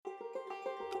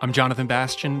I'm Jonathan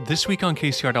Bastian. This week on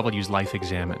KCRW's Life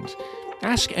Examined.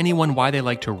 Ask anyone why they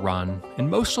like to run, and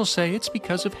most will say it's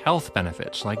because of health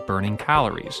benefits like burning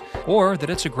calories, or that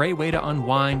it's a great way to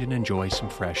unwind and enjoy some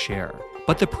fresh air.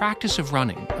 But the practice of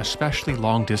running, especially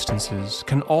long distances,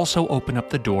 can also open up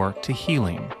the door to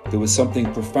healing. There was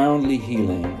something profoundly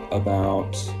healing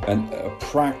about a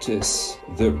practice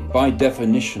that, by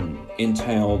definition,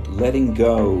 entailed letting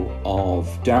go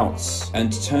of doubts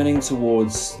and turning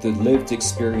towards the lived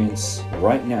experience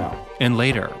right now. And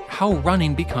later, how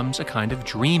running becomes a kind of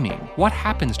dreaming. What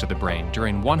happens to the brain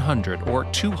during 100 or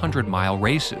 200-mile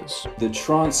races? The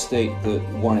trance state that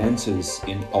one enters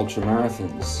in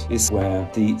ultramarathons is where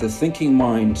the thinking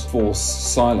mind falls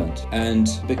silent and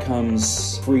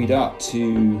becomes freed up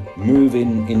to move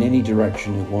in any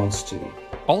direction it wants to.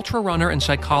 Ultra-runner and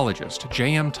psychologist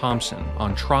J.M. Thompson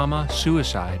on trauma,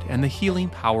 suicide, and the healing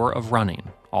power of running.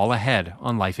 All ahead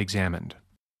on Life Examined.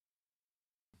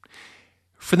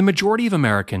 For the majority of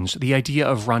Americans, the idea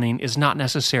of running is not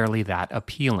necessarily that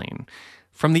appealing.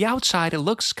 From the outside, it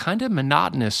looks kind of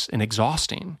monotonous and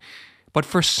exhausting. But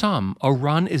for some, a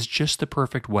run is just the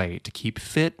perfect way to keep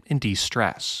fit and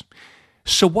de-stress.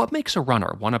 So what makes a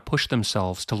runner want to push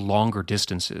themselves to longer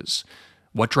distances?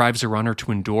 What drives a runner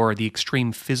to endure the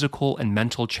extreme physical and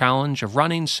mental challenge of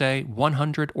running, say,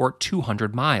 100 or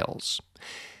 200 miles?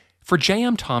 For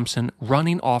J.M. Thompson,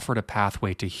 running offered a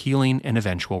pathway to healing and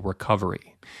eventual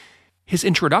recovery. His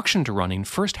introduction to running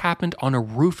first happened on a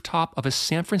rooftop of a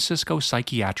San Francisco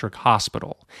psychiatric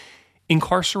hospital.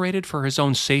 Incarcerated for his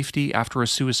own safety after a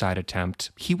suicide attempt,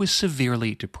 he was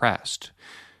severely depressed.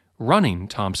 Running,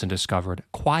 Thompson discovered,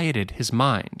 quieted his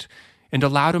mind and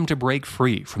allowed him to break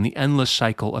free from the endless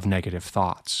cycle of negative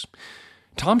thoughts.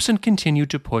 Thompson continued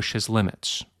to push his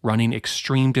limits, running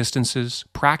extreme distances,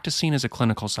 practicing as a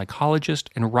clinical psychologist,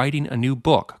 and writing a new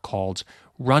book called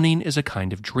Running is a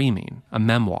Kind of Dreaming, a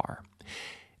memoir.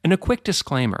 And a quick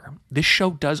disclaimer, this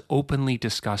show does openly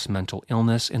discuss mental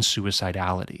illness and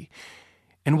suicidality.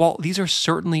 And while these are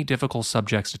certainly difficult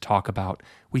subjects to talk about,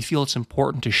 we feel it's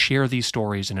important to share these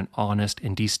stories in an honest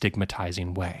and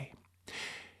destigmatizing way.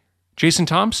 Jason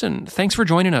Thompson, thanks for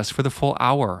joining us for the full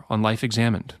hour on Life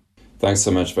Examined. Thanks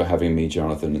so much for having me,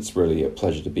 Jonathan. It's really a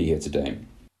pleasure to be here today.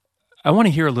 I want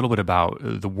to hear a little bit about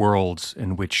the world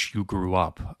in which you grew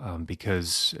up,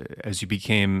 because as you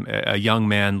became a young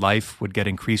man, life would get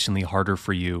increasingly harder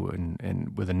for you,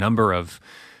 and with a number of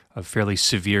fairly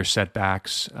severe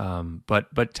setbacks.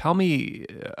 But tell me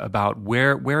about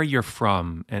where you're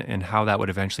from and how that would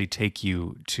eventually take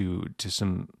you to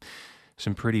some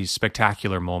pretty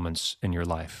spectacular moments in your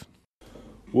life.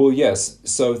 Well, yes.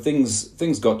 So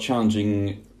things got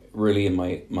challenging really in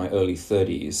my early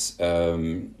 30s,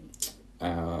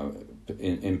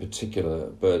 in particular.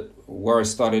 But where I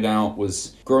started out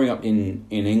was growing up in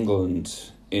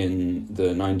England in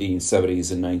the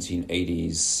 1970s and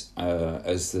 1980s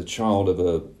as the child of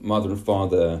a mother and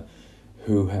father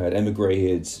who had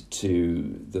emigrated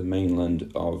to the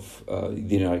mainland of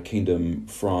the United Kingdom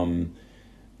from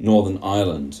Northern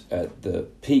Ireland at the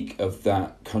peak of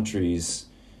that country's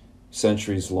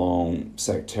centuries-long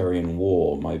sectarian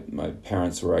war. My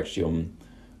parents were actually on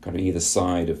kind of either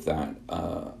side of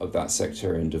that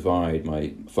sectarian divide.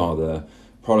 My father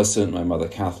Protestant, my mother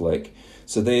Catholic.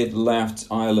 So they had left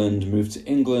Ireland, moved to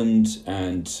England,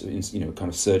 and kind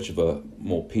of search of a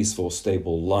more peaceful,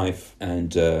 stable life,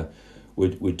 and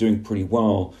we're doing pretty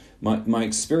well. My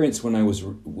experience when I was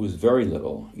very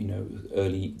little,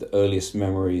 the earliest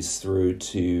memories through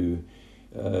to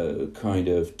kind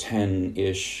of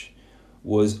 10-ish,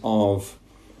 was of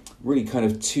really kind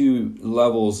of two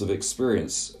levels of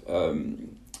experience.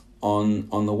 On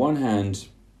the one hand,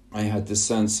 I had this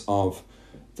sense of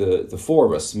the four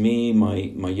of us, me,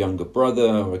 my younger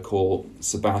brother, who I call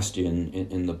Sebastian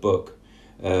in the book,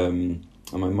 and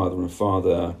my mother and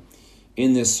father,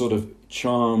 in this sort of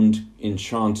charmed,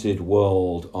 enchanted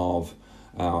world of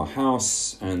our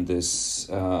house and this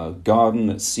garden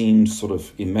that seemed sort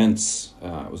of immense.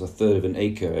 It was a third of an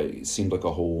acre. It seemed like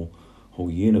a whole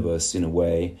universe in a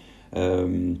way.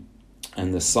 And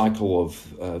the cycle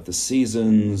of the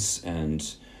seasons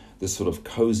and this sort of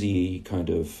cozy kind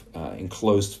of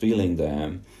enclosed feeling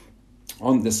there.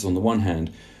 On the one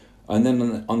hand. And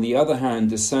then on the other hand,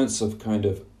 this sense of kind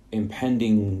of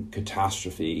impending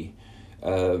catastrophe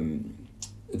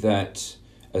that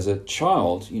as a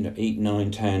child, 8,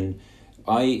 9, 10,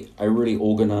 I really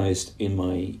organized in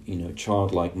my,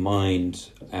 childlike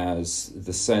mind as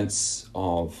the sense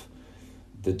of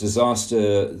the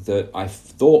disaster that I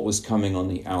thought was coming on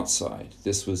the outside.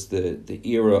 This was the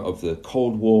era of the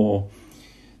Cold War.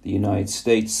 the United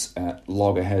States at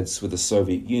loggerheads with the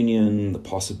Soviet Union, the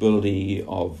possibility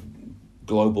of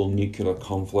global nuclear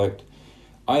conflict.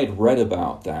 I had read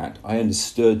about that. I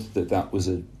understood that that was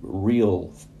a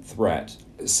real threat.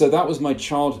 So that was my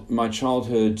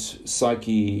childhood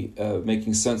psyche,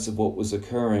 making sense of what was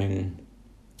occurring.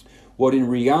 What in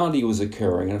reality was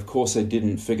occurring, and of course I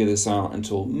didn't figure this out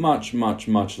until much, much,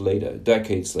 much later,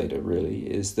 decades later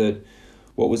really, is that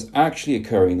what was actually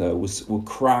occurring though were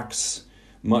cracks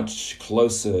much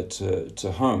closer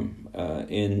to home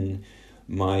in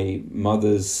my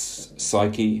mother's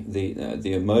psyche,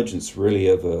 the emergence really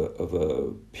of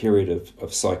a period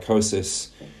of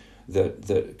psychosis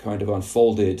that kind of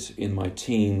unfolded in my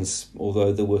teens.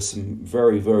 Although there were some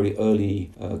very, very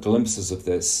early glimpses of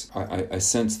this, I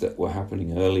sensed that were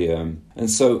happening earlier. And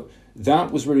so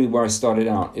that was really where I started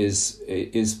out,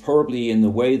 is probably in the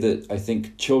way that I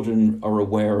think children are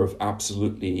aware of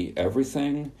absolutely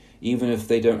everything, even if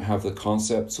they don't have the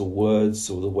concepts or words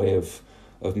or the way of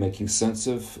making sense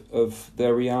of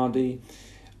their reality.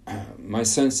 My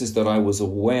sense is that I was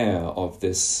aware of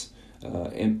this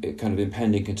kind of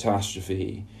impending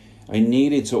catastrophe. I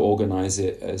needed to organize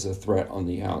it as a threat on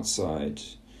the outside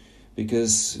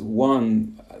because,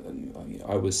 one,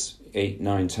 I was 8,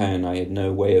 9, 10. I had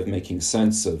no way of making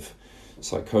sense of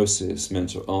psychosis,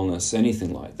 mental illness,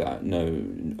 anything like that.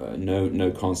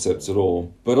 No concepts at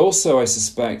all. But also, I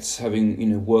suspect,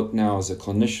 having worked now as a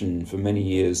clinician for many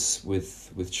years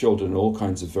with children in all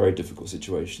kinds of very difficult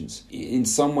situations, in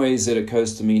some ways it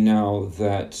occurs to me now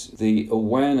that the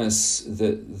awareness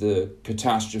that the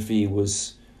catastrophe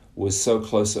was so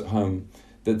close at home,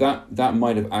 that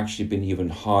might have actually been even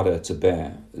harder to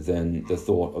bear than the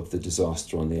thought of the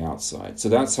disaster on the outside. So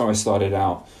that's how I started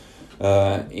out.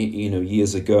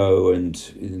 Years ago, and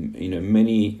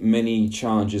many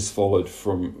challenges followed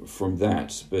from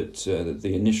that, but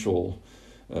the initial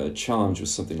challenge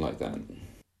was something like that.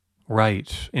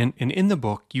 Right. And in the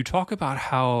book, you talk about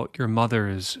how your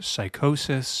mother's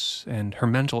psychosis and her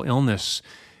mental illness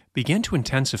began to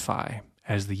intensify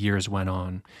as the years went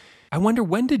on. I wonder,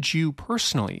 when did you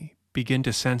personally begin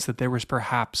to sense that there was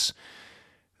perhaps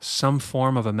some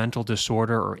form of a mental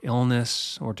disorder or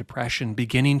illness or depression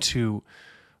beginning to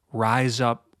rise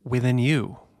up within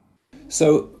you?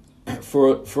 So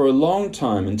for a long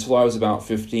time, until I was about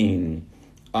 15,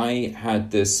 I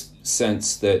had this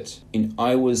sense that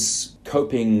I was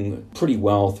coping pretty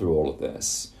well through all of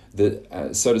this.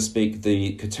 That, so to speak,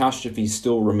 the catastrophe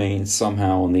still remained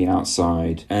somehow on the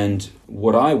outside. And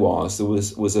what I was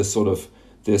a sort of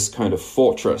this kind of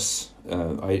fortress.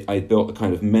 I built a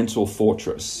kind of mental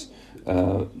fortress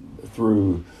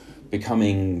through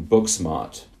becoming book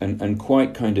smart and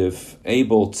quite kind of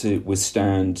able to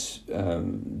withstand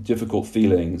difficult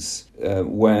feelings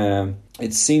where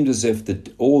it seemed as if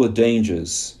all the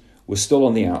dangers were still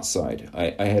on the outside.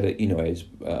 I had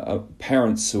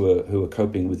parents who were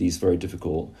coping with these very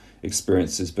difficult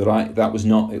experiences, but that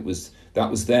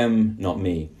was them, not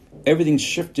me. Everything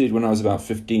shifted when I was about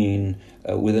 15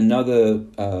 with another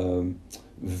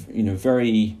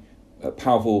very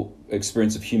powerful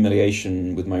experience of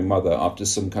humiliation with my mother after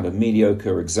some kind of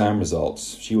mediocre exam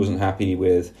results she wasn't happy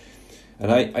with.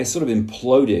 And I sort of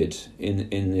imploded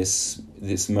in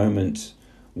this moment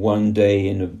one day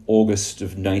in August of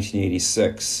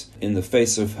 1986 in the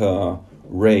face of her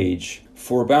rage.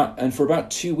 For about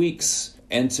 2 weeks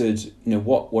entered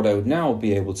what I would now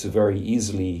be able to very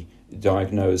easily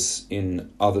diagnose in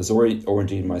others or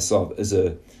indeed myself as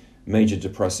a major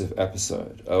depressive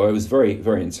episode. It was very,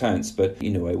 very intense, but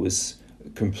I was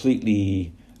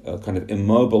completely kind of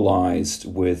immobilized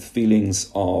with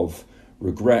feelings of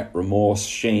regret, remorse,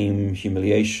 shame,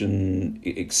 humiliation,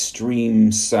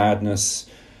 extreme sadness,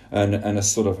 and a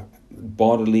sort of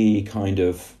bodily kind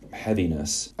of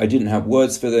heaviness. I didn't have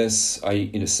words for this.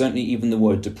 Certainly even the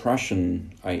word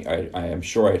depression, I am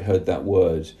sure I'd heard that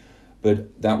word,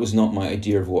 but that was not my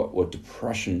idea of what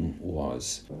depression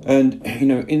was. And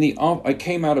I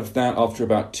came out of that after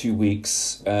about 2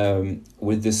 weeks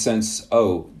with this sense,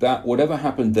 that whatever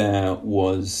happened there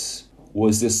was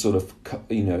this sort of,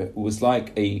 it was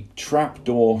like a trap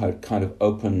door had kind of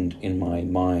opened in my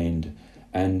mind,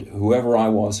 and whoever I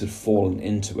was had fallen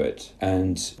into it.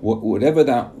 And whatever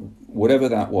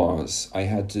that was, I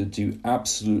had to do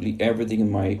absolutely everything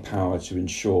in my power to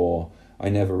ensure I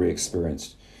never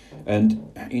re-experienced.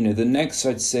 And, the next,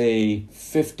 I'd say,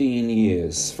 15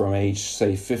 years from age,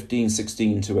 say, 15,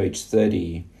 16 to age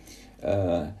 30,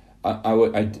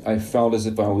 I felt as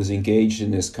if I was engaged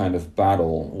in this kind of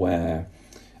battle where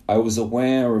I was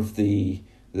aware of the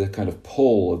kind of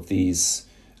pull of these,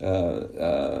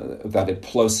 of that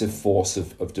implosive force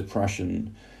of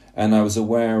depression. and I was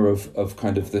aware of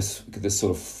kind of this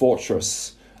sort of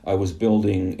fortress I was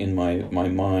building in my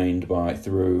mind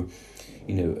through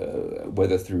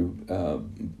whether through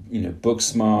book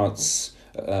smarts,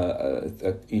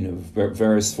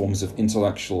 various forms of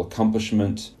intellectual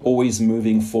accomplishment, always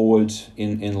moving forward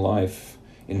in life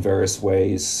in various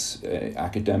ways,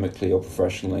 academically or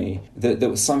professionally,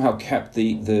 that somehow kept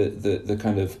the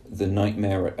kind of the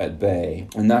nightmare at bay.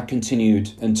 And that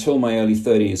continued until my early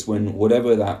 30s, when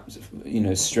whatever that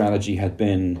strategy had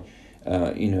been,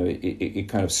 it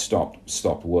kind of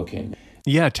stopped working.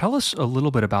 Yeah, tell us a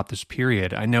little bit about this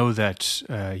period. I know that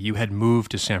you had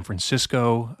moved to San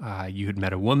Francisco, you had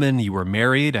met a woman, you were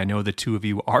married. I know the two of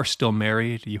you are still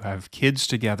married, you have kids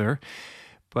together.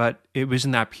 But it was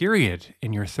in that period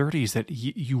in your 30s that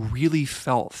you really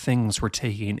felt things were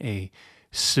taking a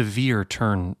severe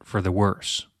turn for the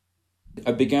worse.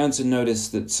 I began to notice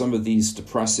that some of these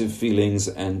depressive feelings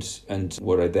and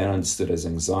what I then understood as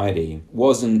anxiety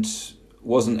wasn't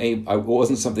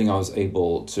something I was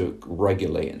able to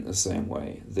regulate in the same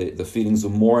way. The feelings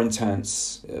were more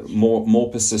intense, more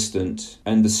persistent,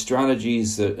 and the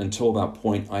strategies that until that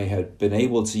point I had been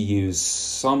able to use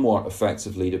somewhat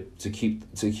effectively to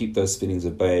keep those feelings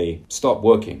at bay stopped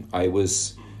working. I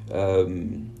was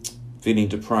feeling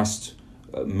depressed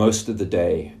most of the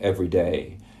day, every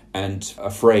day, and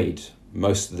afraid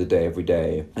most of the day, every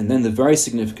day. And then the very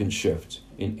significant shift,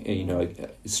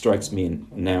 it strikes me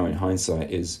now in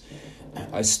hindsight, is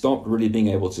I stopped really being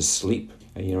able to sleep.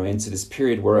 Into this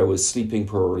period where I was sleeping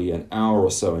probably an hour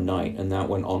or so a night, and that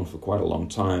went on for quite a long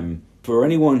time. For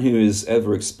anyone who has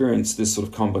ever experienced this sort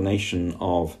of combination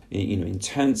of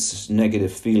intense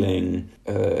negative feeling,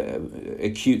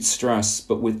 acute stress,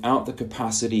 but without the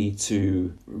capacity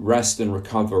to rest and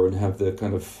recover and have the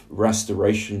kind of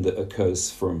restoration that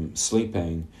occurs from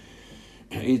sleeping,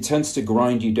 it tends to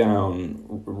grind you down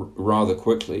rather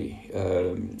quickly.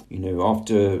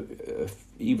 After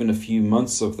even a few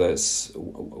months of this,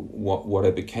 what I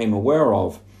became aware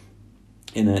of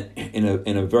in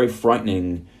a very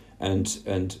frightening and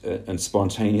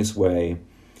spontaneous way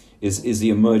is the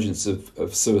emergence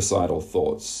of suicidal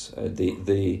thoughts.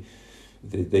 These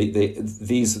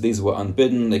were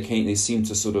unbidden. They seem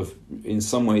to sort of, in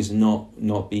some ways,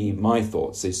 not be my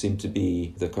thoughts. They seem to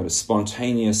be the kind of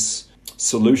spontaneous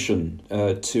solution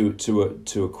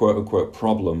to a quote unquote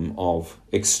problem of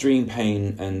extreme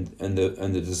pain and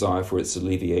the desire for its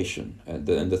alleviation. And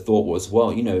the thought was,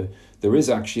 well, there is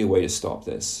actually a way to stop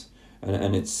this,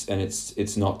 and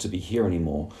it's not to be here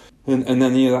anymore. And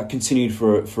then that continued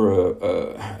for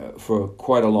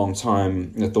quite a long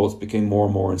time. The thoughts became more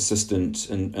and more insistent,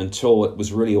 until it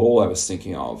was really all I was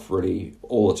thinking of, really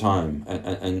all the time.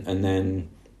 And then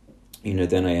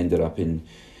I ended up in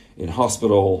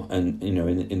hospital, and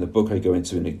in the book I go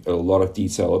into a lot of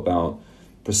detail about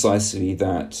precisely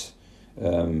that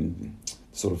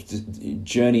sort of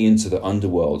journey into the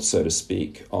underworld, so to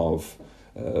speak, of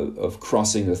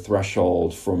crossing the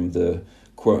threshold from the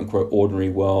quote-unquote ordinary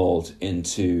world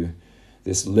into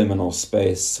this liminal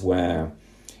space where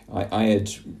I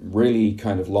had really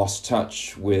kind of lost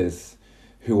touch with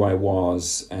who I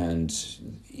was and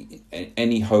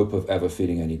any hope of ever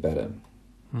feeling any better.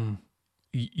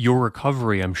 Your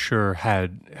recovery, I'm sure,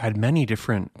 had many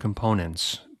different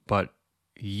components, but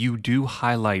you do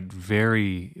highlight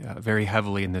very, very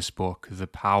heavily in this book the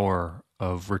power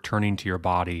of returning to your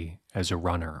body as a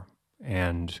runner.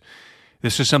 And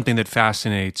this is something that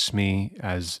fascinates me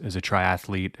as a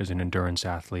triathlete, as an endurance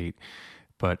athlete,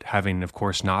 but having, of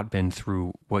course, not been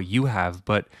through what you have.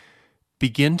 But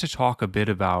begin to talk a bit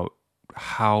about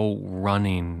how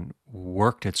running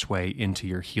worked its way into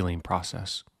your healing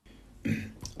process.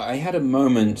 I had a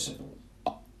moment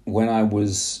when I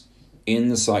was in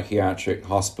the psychiatric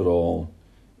hospital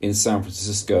in San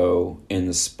Francisco in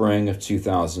the spring of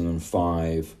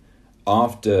 2005,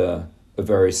 after a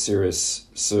very serious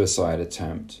suicide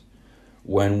attempt,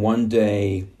 when one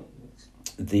day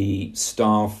the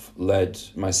staff led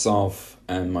myself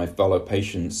and my fellow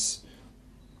patients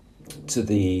to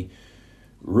the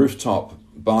rooftop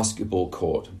basketball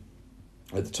court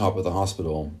at the top of the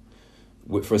hospital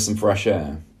for some fresh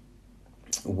air.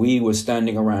 We were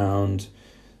standing around.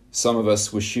 Some of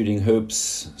us were shooting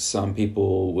hoops. Some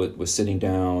people were sitting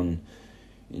down,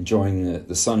 enjoying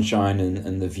the sunshine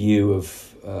and the view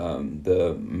of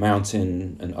the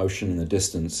mountain and ocean in the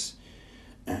distance.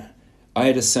 I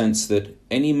had a sense that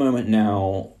any moment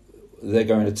now they're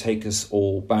going to take us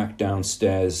all back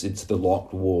downstairs into the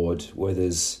locked ward where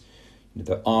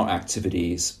there are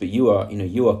activities, but you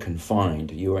are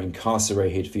confined. You are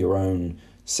incarcerated for your own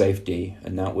safety,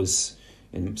 and that was,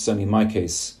 certainly in my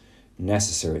case,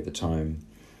 necessary at the time.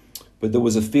 but there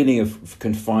was a feeling of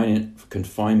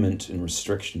confinement and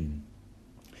restriction.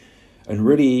 And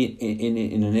really,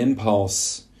 in an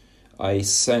impulse, I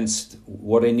sensed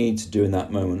what I needed to do in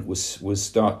that moment was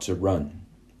start to run.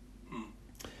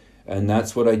 And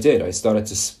that's what I did. I started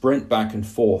to sprint back and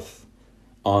forth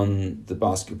on the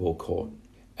basketball court.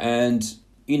 And,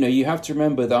 you have to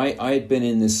remember that I had been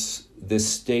in this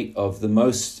state of the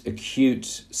most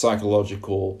acute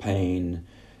psychological pain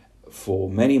for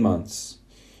many months,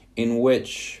 in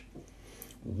which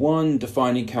one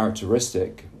defining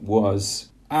characteristic was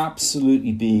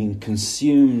absolutely being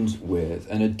consumed with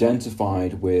and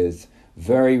identified with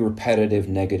very repetitive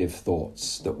negative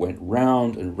thoughts that went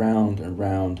round and round and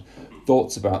round.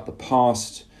 Thoughts about the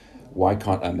past, why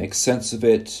can't I make sense of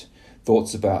it?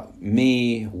 Thoughts about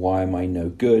me, why am I no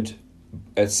good,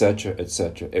 etc.,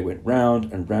 etc. It went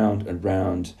round and round and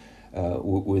round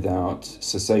without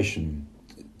cessation.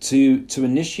 To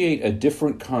initiate a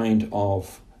different kind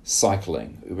of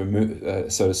cycling,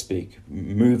 so to speak,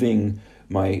 moving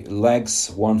my legs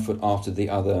one foot after the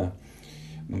other,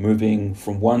 moving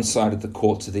from one side of the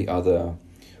court to the other,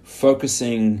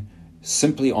 focusing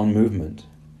simply on movement.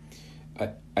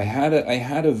 I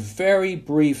had a very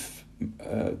brief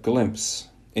glimpse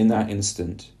in that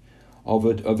instant of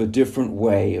a different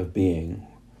way of being,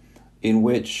 in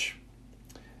which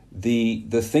the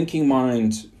thinking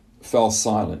mind fell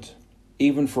silent,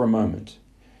 even for a moment,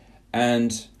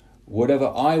 and whatever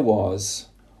I was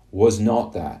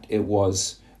not that. It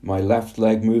was my left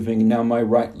leg moving, now my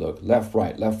right leg, left,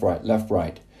 right, left, right, left,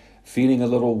 right, feeling a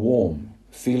little warm,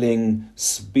 feeling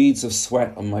beads of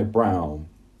sweat on my brow.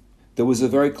 There was a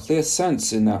very clear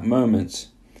sense in that moment,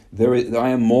 I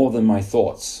am more than my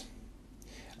thoughts.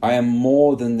 I am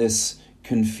more than this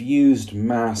confused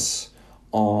mass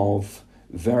of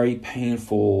very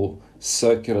painful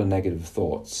circular negative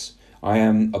thoughts. I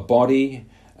am a body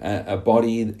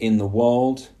in the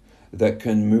world that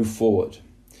can move forward.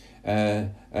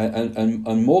 And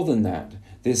more than that,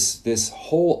 this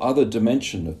whole other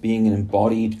dimension of being an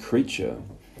embodied creature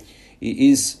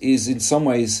is in some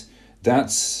ways,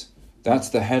 that's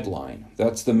the headline.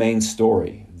 That's the main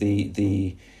story.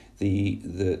 The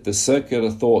circular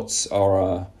thoughts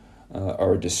are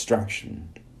a distraction.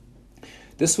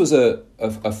 This was a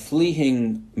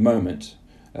fleeting moment.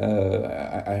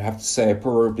 I have to say, I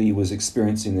probably was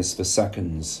experiencing this for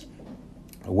seconds.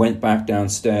 I went back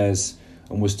downstairs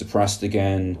and was depressed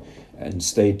again and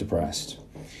stayed depressed.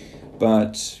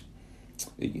 But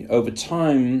over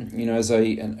time, as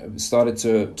I started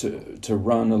to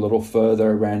run a little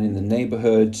further, I ran in the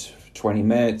neighborhood for 20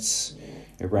 minutes.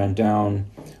 I ran down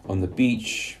on the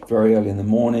beach very early in the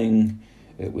morning.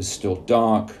 It was still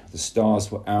dark. The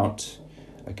stars were out.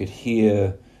 I could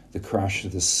hear the crash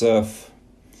of the surf.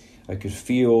 I could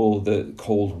feel the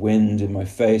cold wind in my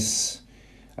face.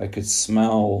 I could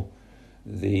smell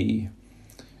the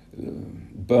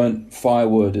burnt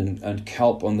firewood and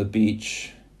kelp on the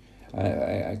beach.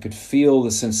 I could feel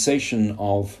the sensation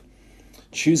of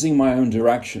choosing my own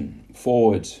direction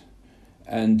forward,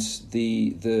 and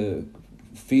the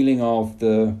feeling of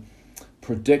the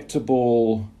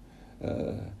predictable,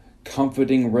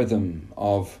 comforting rhythm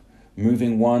of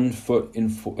moving one foot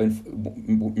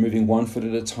moving one foot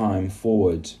at a time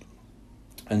forward,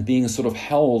 and being sort of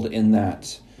held in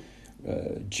that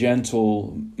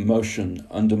gentle motion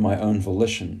under my own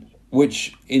volition,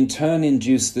 which in turn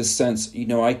induced this sense,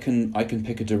 I can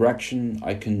pick a direction,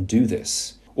 I can do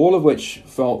this. All of which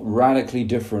felt radically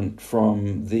different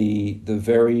from the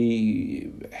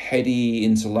very heady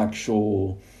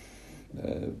intellectual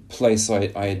place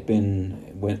I had been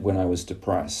when I was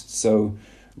depressed. So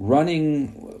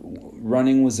running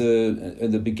was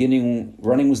the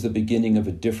beginning of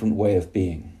a different way of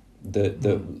being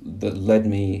that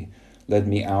led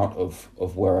me out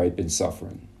of where I'd been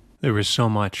suffering. There was so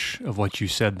much of what you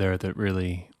said there that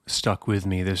really stuck with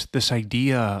me. There's this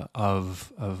idea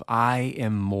of I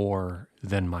am more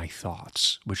than my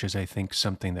thoughts, which is, I think,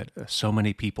 something that so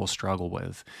many people struggle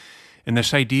with. And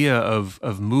this idea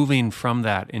of moving from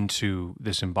that into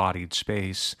this embodied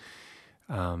space,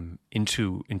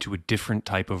 into a different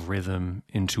type of rhythm,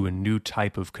 into a new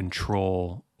type of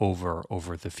control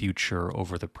over the future,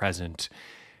 over the present.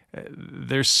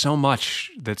 There's so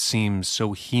much that seems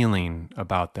so healing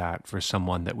about that for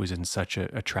someone that was in such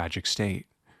a tragic state.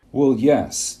 Well,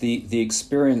 yes, the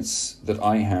experience that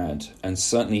I had, and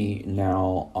certainly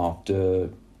now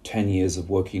after 10 years of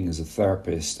working as a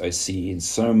therapist, I see in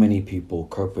so many people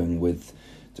coping with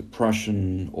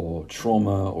depression or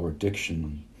trauma or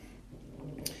addiction,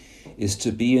 is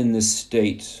to be in this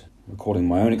state, recording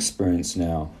my own experience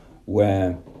now,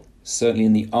 where certainly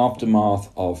in the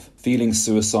aftermath of feeling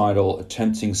suicidal,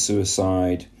 attempting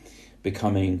suicide,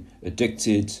 becoming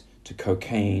addicted to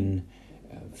cocaine,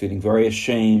 feeling very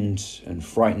ashamed and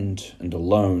frightened and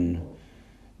alone,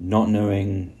 not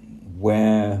knowing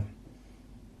where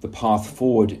the path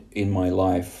forward in my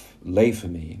life lay for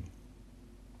me.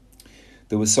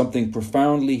 There was something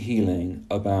profoundly healing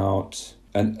about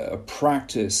a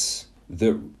practice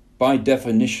that, by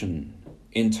definition,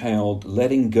 entailed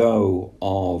letting go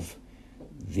of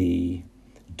the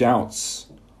doubts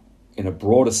in a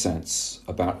broader sense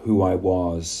about who I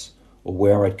was or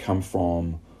where I'd come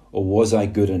from or was I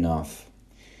good enough,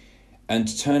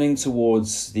 and turning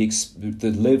towards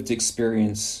the lived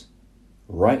experience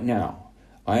right now.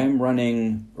 I am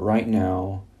running right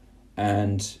now,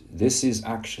 and this is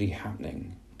actually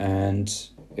happening. And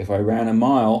if I ran a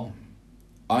mile,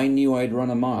 I knew I'd run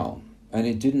a mile, and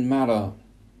it didn't matter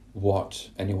what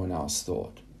anyone else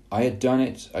thought. I had done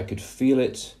it, I could feel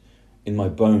it in my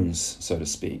bones, so to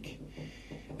speak.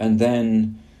 And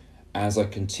then, as I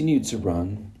continued to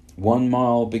run, 1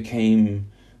 mile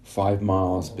became 5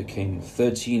 miles, became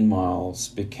 13 miles,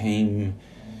 became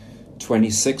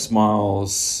 26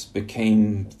 miles,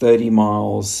 became 30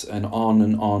 miles, and on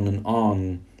and on and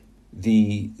on.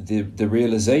 The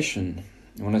realization,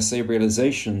 when I say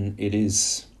realization,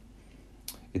 it's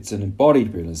an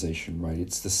embodied realization, right?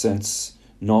 It's the sense,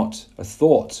 not a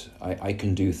thought, I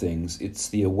can do things. It's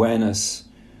the awareness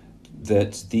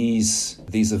that these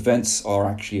events are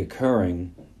actually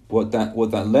occurring. What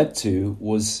that led to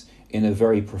was, in a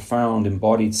very profound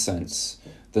embodied sense,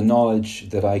 the knowledge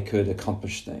that I could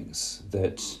accomplish things,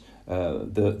 that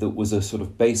was a sort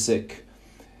of basic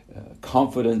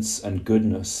confidence and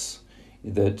goodness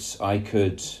that I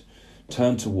could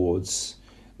turn towards,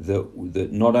 that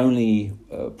not only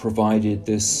provided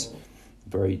this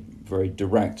very, very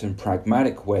direct and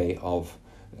pragmatic way of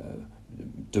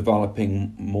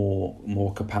developing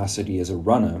more capacity as a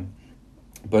runner,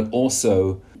 but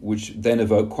also which then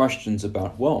evoke questions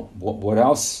about, well, what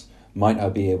else might I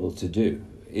be able to do?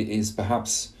 It is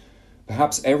perhaps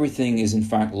everything is in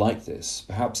fact like this.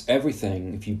 Perhaps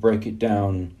everything, if you break it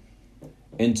down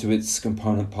into its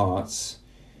component parts,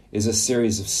 is a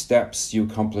series of steps you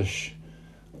accomplish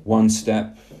one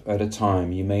step at a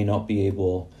time. You may not be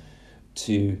able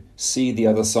to see the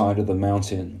other side of the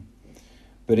mountain,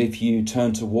 but if you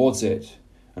turn towards it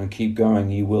and keep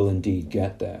going, you will indeed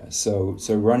get there. So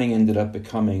running ended up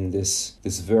becoming this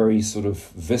very sort of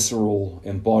visceral,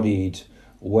 embodied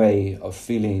way of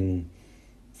feeling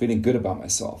good about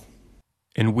myself.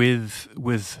 And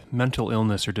with mental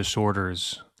illness or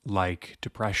disorders like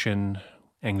depression,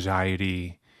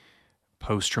 anxiety,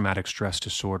 post-traumatic stress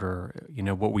disorder,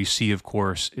 what we see, of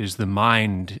course, is the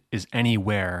mind is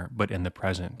anywhere but in the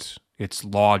present. It's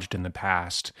lodged in the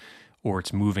past, or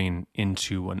it's moving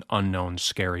into an unknown,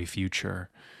 scary future.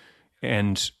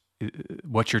 And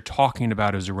what you're talking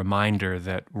about is a reminder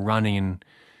that running,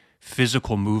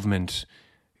 physical movement,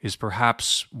 is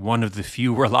perhaps one of the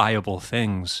few reliable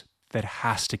things that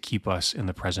has to keep us in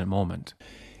the present moment.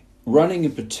 Running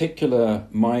in particular,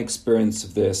 my experience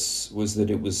of this was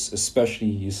that it was especially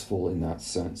useful in that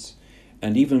sense,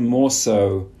 and even more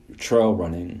so trail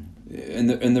running.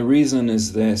 And the reason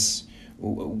is this: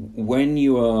 when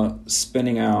you are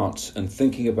spinning out and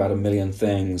thinking about a million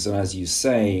things, and as you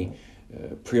say,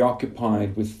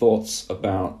 preoccupied with thoughts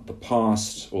about the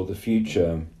past or the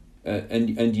future,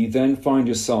 and you then find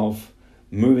yourself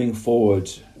moving forward,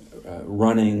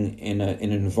 running in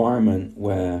an environment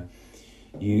where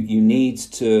you need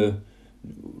to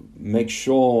make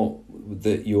sure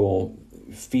that your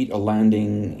feet are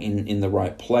landing in the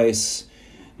right place.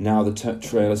 Now the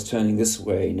trail is turning this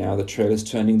way. Now the trail is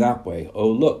turning that way. Oh,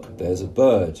 look, there's a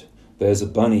bird. There's a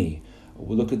bunny. Oh,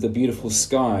 look at the beautiful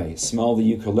sky. Smell the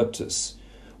eucalyptus.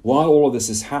 While all of this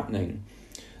is happening,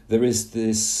 there is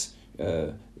this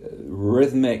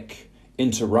rhythmic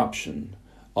interruption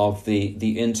of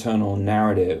the internal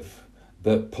narrative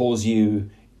that pulls you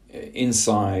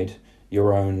inside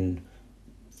your own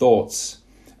thoughts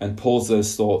and pulls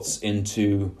those thoughts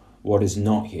into what is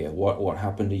not here, what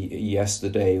happened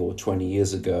yesterday or 20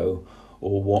 years ago,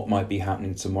 or what might be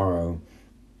happening tomorrow.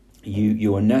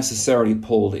 You are necessarily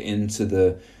pulled into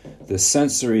the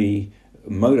sensory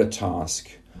motor task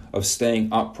of staying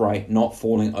upright, not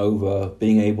falling over,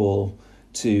 being able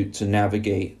to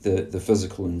navigate the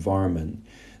physical environment.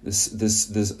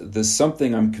 There's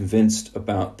something I'm convinced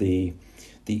about the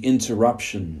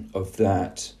interruption of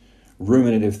that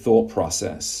ruminative thought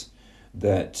process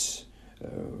that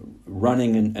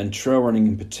running and trail running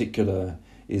in particular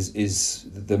is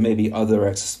there may be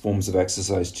other forms of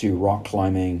exercise too, rock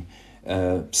climbing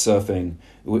surfing,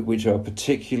 which are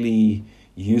particularly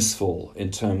useful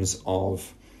in terms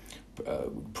of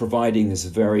providing this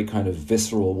very kind of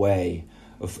visceral way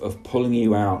of pulling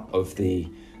you out of the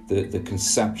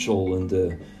conceptual and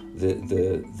the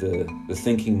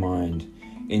thinking mind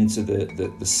into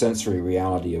the sensory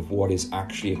reality of what is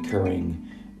actually occurring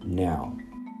now.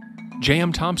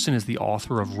 J.M. Thompson is the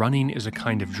author of Running is a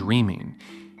Kind of Dreaming.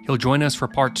 He'll join us for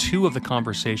part 2 of the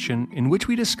conversation, in which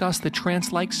we discuss the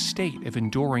trance-like state of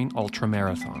enduring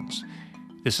ultramarathons.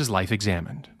 This is Life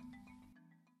Examined.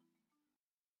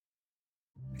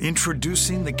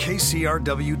 Introducing the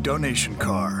KCRW donation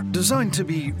car, designed to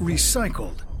be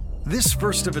recycled. This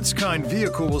first-of-its-kind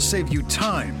vehicle will save you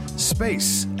time,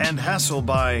 space, and hassle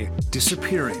by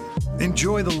disappearing.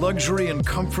 Enjoy the luxury and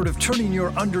comfort of turning your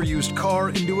underused car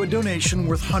into a donation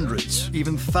worth hundreds,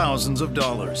 even thousands of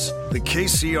dollars. The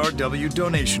KCRW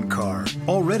donation car,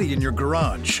 already in your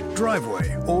garage,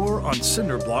 driveway, or on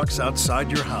cinder blocks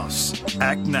outside your house.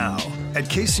 Act now at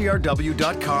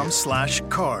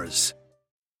kcrw.com/cars.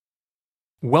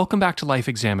 Welcome back to Life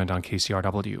Examined on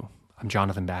KCRW. I'm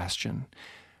Jonathan Bastian.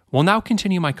 We'll now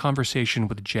continue my conversation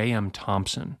with J.M.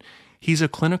 Thompson. He's a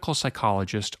clinical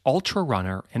psychologist,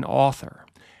 ultra-runner, and author.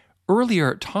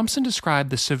 Earlier, Thompson described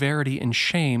the severity and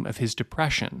shame of his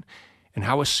depression and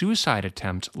how a suicide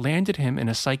attempt landed him in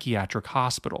a psychiatric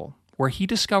hospital, where he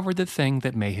discovered the thing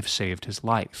that may have saved his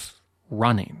life: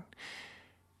 running.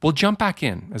 We'll jump back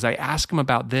in as I ask him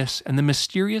about this and the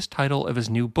mysterious title of his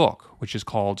new book, which is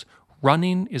called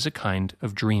Running is a Kind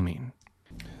of Dreaming.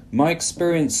 My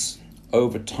experience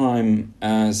over time,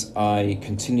 as I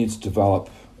continued to develop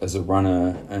as a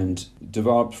runner and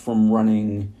developed from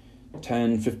running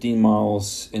 10, 15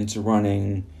 miles into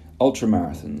running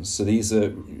ultramarathons. So these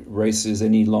are races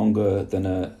any longer than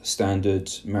a standard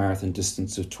marathon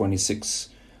distance of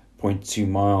 26.2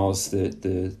 miles.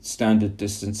 The standard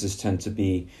distances tend to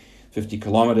be 50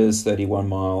 kilometers, 31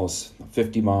 miles,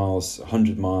 50 miles,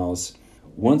 100 miles.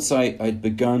 Once I'd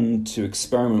begun to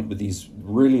experiment with these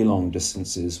really long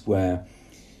distances where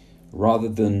rather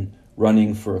than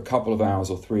running for a couple of hours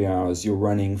or 3 hours, you're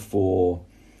running for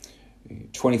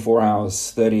 24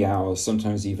 hours, 30 hours,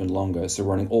 sometimes even longer. So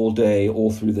running all day,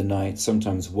 all through the night,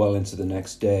 sometimes well into the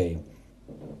next day.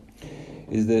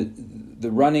 Is that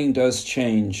the running does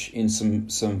change in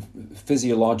some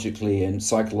physiologically and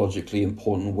psychologically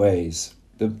important ways.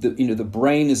 The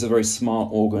brain is a very smart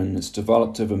organ. It's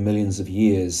developed over millions of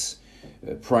years,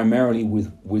 primarily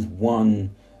with one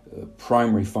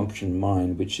primary function in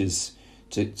mind, which is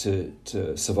to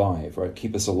survive, right?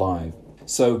 Keep us alive.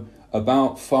 So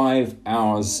about 5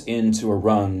 hours into a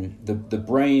run, the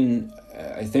brain,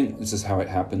 I think this is how it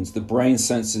happens, the brain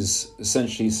senses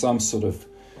essentially some sort of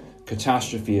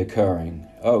catastrophe occurring.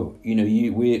 Oh,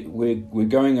 we're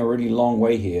going a really long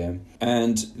way here,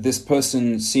 and this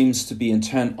person seems to be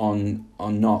intent on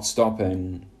not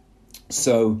stopping.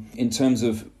 So in terms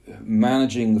of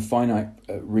managing the finite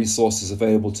resources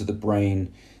available to the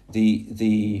brain,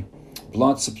 the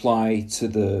blood supply to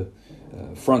the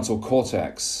frontal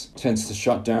cortex tends to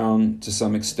shut down to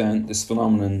some extent. This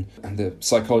phenomenon, and the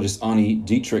psychologist Arne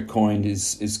Dietrich coined,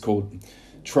 is called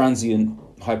transient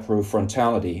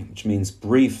hypofrontality, which means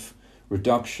brief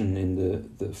reduction in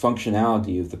the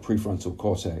functionality of the prefrontal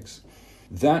cortex.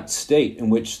 That state in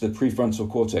which the prefrontal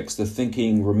cortex, the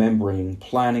thinking, remembering,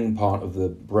 planning part of the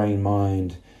brain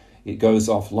mind, it goes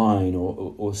offline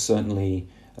or certainly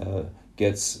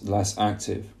gets less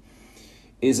active,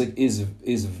 is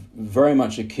very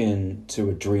much akin to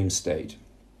a dream state.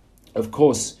 Of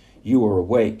course, you are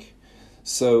awake,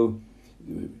 so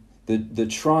the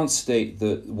trance state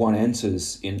that one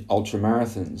enters in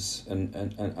ultramarathons,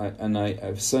 and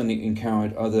I've certainly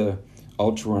encountered other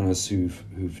ultrarunners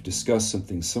who've discussed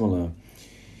something similar,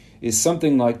 is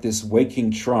something like this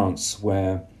waking trance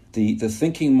where the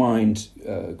thinking mind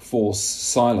falls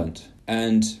silent,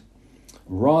 and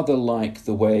rather like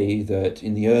the way that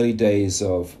in the early days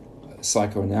of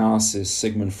psychoanalysis,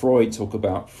 Sigmund Freud talked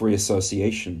about free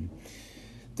association,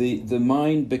 the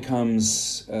mind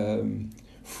becomes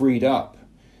freed up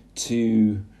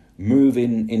to move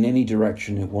in any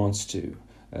direction it wants to.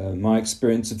 My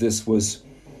experience of this was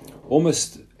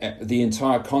almost the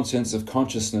entire contents of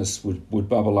consciousness would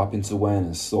bubble up into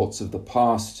awareness, thoughts of the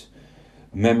past,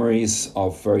 memories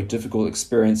of very difficult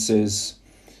experiences,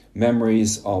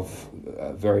 memories of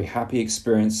very happy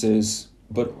experiences,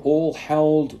 but all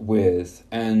held with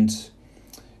and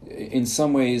in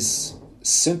some ways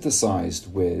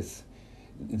synthesized with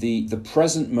the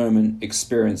present moment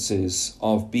experiences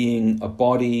of being a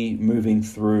body moving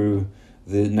through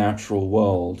the natural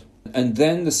world. And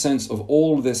then the sense of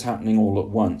all of this happening all at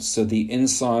once. So the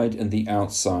inside and the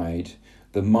outside,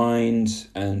 the mind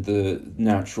and the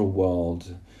natural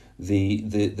world,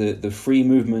 the free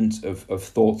movement of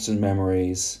thoughts and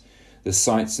memories, the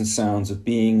sights and sounds of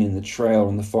being in the trail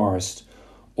and the forest,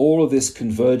 all of this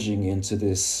converging into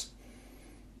this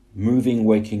moving,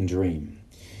 waking dream.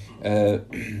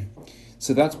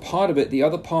 So that's part of it. The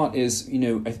other part is,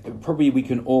 probably we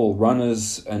can all,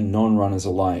 runners and non-runners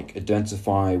alike,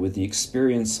 identify with the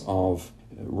experience of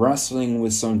wrestling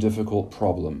with some difficult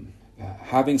problem.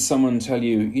 Having someone tell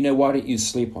you, why don't you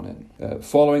sleep on it?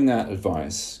 Following that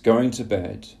advice, going to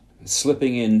bed,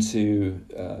 slipping into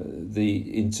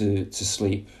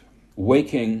sleep,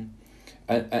 waking,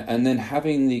 and then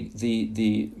having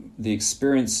the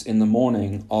experience in the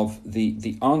morning of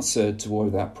the answer to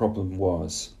what that problem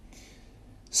was,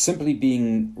 simply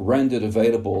being rendered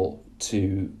available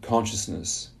to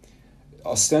consciousness,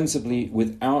 ostensibly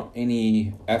without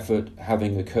any effort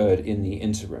having occurred in the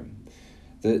interim.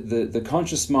 The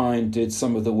conscious mind did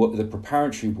some of the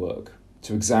preparatory work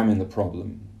to examine the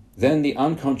problem. Then the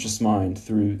unconscious mind,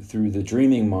 through the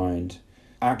dreaming mind,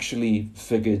 actually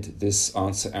figured this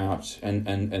answer out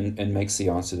and makes the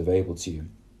answer available to you.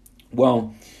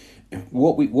 Well,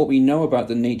 what we know about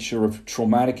the nature of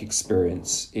traumatic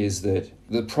experience is that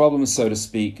the problem, so to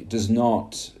speak, does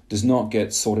not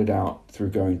get sorted out through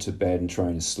going to bed and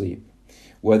trying to sleep.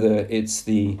 Whether it's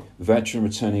the veteran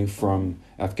returning from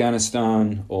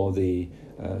Afghanistan or the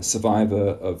survivor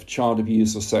of child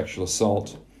abuse or sexual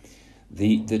assault,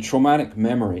 the traumatic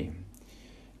memory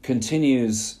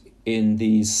continues in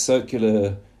these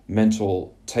circular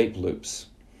mental tape loops,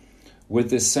 with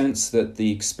this sense that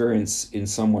the experience in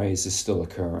some ways is still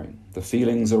occurring. The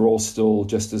feelings are all still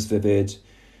just as vivid.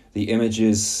 The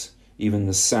images, even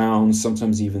the sounds,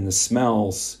 sometimes even the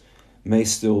smells, may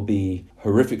still be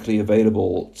horrifically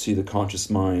available to the conscious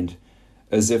mind,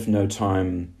 as if no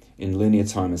time in linear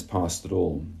time has passed at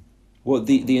all. Well,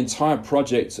 the entire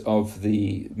project of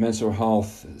the mental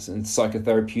health and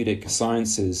psychotherapeutic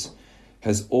sciences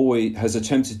has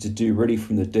attempted to do, really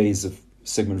from the days of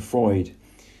Sigmund Freud,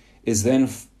 is then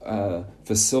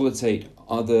facilitate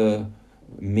other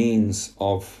means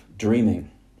of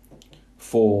dreaming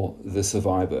for the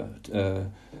survivor.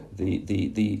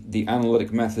 The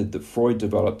analytic method that Freud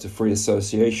developed to free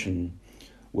association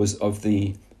was of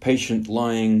the patient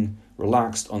lying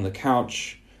relaxed on the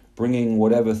couch, bringing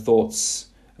whatever thoughts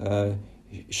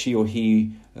she or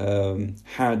he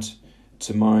had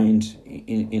to mind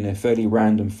in a fairly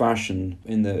random fashion,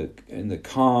 in the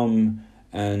calm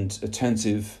and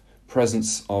attentive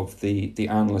presence of the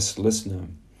analyst listener,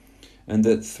 and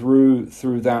that through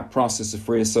that process of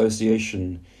free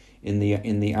association in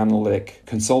the analytic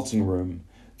consulting room,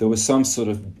 there was some sort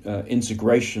of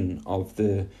integration of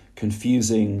the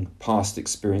confusing past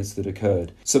experience that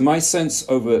occurred. So my sense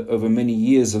over many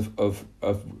years of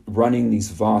running these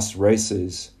vast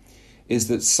races is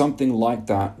that something like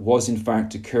that was in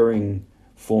fact occurring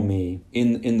for me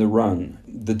in the run.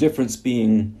 The difference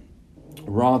being,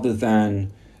 rather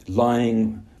than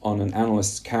lying on an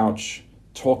analyst's couch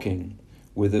talking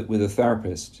with a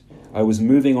therapist, I was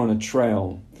moving on a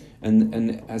trail,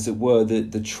 and as it were,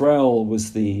 the trail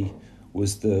was the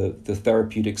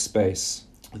therapeutic space.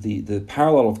 The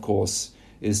parallel, of course,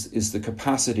 is the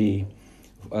capacity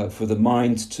for the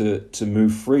mind to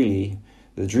move freely,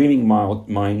 the dreaming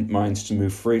mind to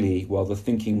move freely, while the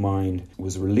thinking mind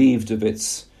was relieved of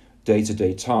its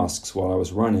day-to-day tasks while I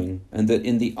was running. And that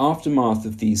in the aftermath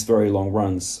of these very long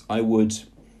runs, I would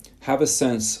have a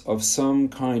sense of some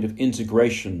kind of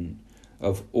integration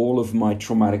of all of my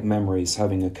traumatic memories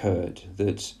having occurred.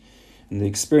 That, and the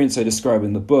experience I describe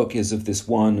in the book is of this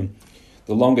one,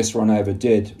 the longest run I ever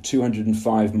did,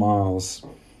 205 miles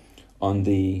on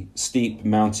the steep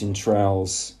mountain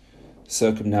trails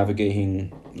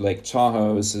circumnavigating Lake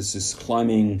Tahoe. This is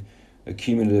climbing a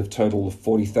cumulative total of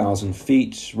 40,000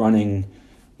 feet, running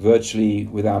virtually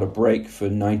without a break for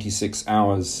 96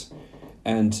 hours.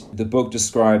 And the book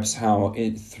describes how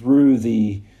through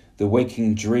the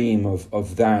waking dream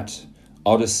of that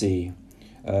odyssey,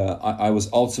 I was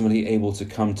ultimately able to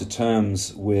come to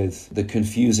terms with the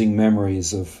confusing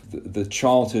memories of the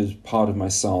childhood part of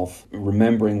myself,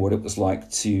 remembering what it was like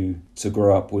to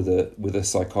grow up with a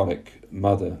psychotic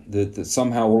mother. That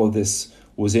somehow all of this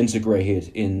was integrated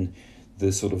in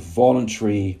the sort of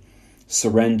voluntary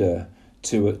surrender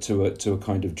to a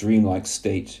kind of dreamlike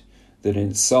state that in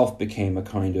itself became a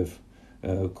kind of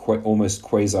almost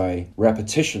quasi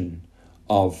repetition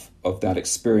of that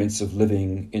experience of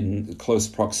living in close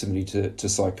proximity to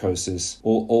psychosis.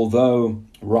 Although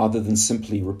rather than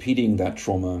simply repeating that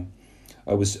trauma,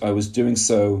 I was doing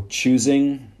so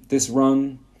choosing this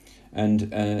run,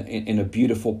 and in a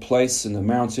beautiful place in the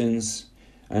mountains,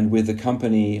 and with the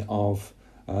company of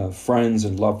friends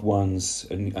and loved ones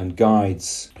and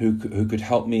guides who could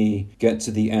help me get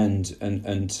to the end,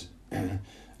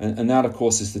 and that, of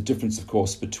course, is the difference, of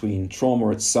course, between trauma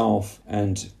itself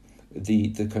and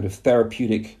the kind of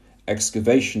therapeutic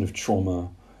excavation of trauma,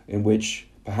 in which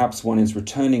perhaps one is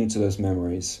returning to those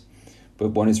memories, but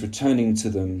one is returning to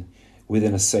them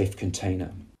within a safe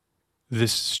container.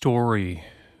 This story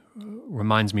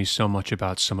reminds me so much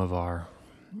about some of our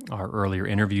earlier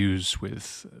interviews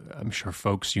with, I'm sure,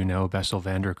 folks you know, Bessel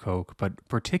van der Kolk, but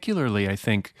particularly, I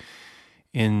think,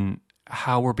 in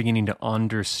how we're beginning to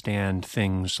understand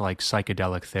things like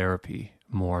psychedelic therapy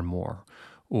more and more,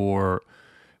 or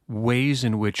ways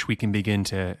in which we can begin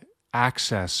to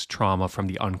access trauma from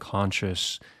the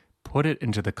unconscious, put it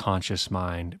into the conscious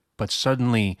mind, but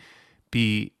suddenly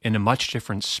be in a much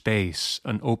different space,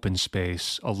 an open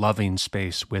space, a loving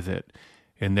space with it,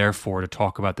 and therefore to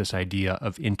talk about this idea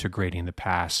of integrating the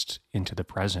past into the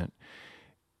present.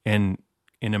 And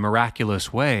in a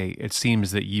miraculous way, it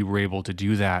seems that you were able to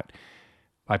do that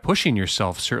by pushing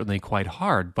yourself certainly quite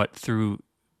hard, but through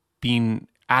being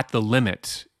at the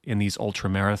limit in these ultra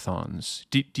marathons.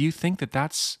 Do you think that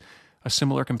that's a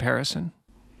similar comparison?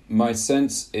 My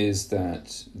sense is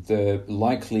that there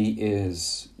likely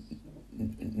is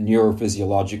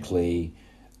neurophysiologically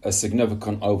a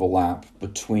significant overlap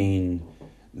between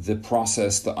the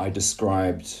process that I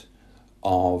described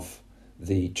of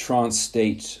the trance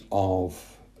state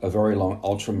of a very long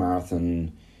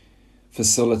ultramarathon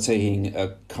facilitating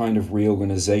a kind of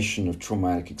reorganization of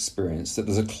traumatic experience, that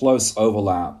there's a close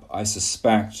overlap, I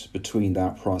suspect, between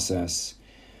that process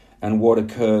and what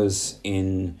occurs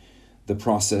in the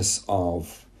process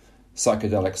of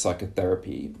psychedelic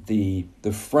psychotherapy.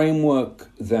 The framework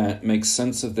that makes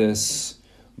sense of this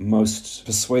most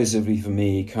persuasively for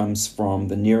me comes from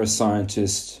the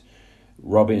neuroscientist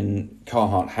Robin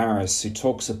Carhart-Harris, who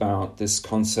talks about this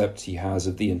concept he has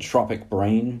of the entropic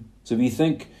brain. So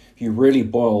if you really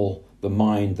boil the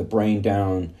mind, the brain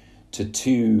down to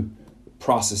two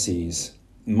processes,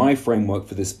 my framework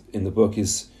for this in the book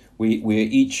is we are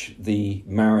each the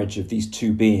marriage of these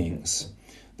two beings,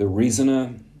 the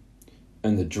reasoner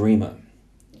and the dreamer.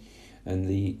 And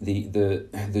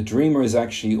the dreamer is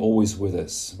actually always with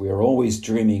us. We are always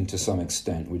dreaming to some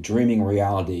extent. We're dreaming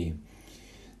reality.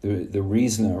 The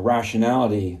reasoner,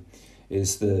 rationality,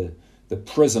 is the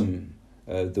prism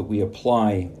that we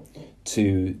apply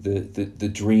to the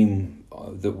dream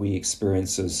that we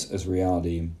experience as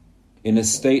reality. In a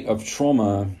state of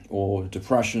trauma or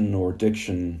depression or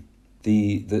addiction,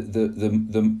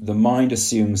 the mind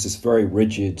assumes this very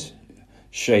rigid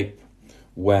shape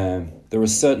where there are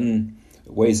certain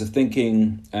ways of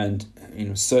thinking and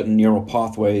certain neural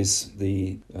pathways.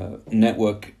 The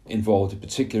network involved in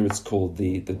particular, it's called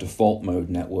the default mode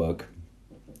network.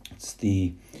 It's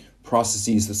the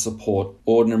processes that support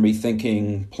ordinary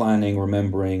thinking, planning,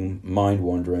 remembering, mind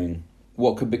wandering.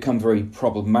 What could become very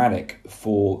problematic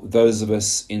for those of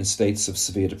us in states of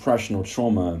severe depression or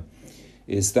trauma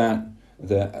is that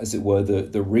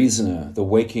the reasoner, the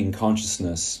waking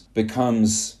consciousness,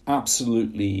 becomes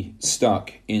absolutely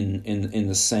stuck in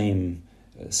the same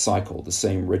cycle, the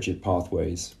same rigid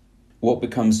pathways. What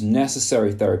becomes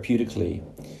necessary therapeutically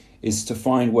is to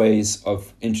find ways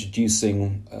of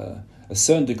introducing a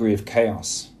certain degree of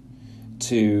chaos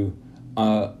to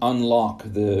unlock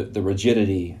the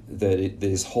rigidity that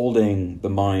is holding the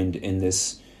mind in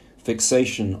this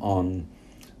fixation on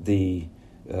the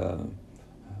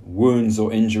wounds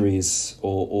or injuries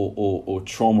or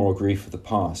trauma or grief of the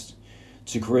past,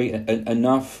 to create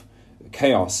enough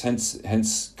chaos,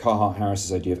 hence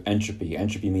Carhart-Harris's idea of entropy.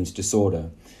 Entropy means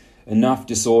disorder. Enough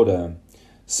disorder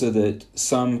so that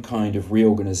some kind of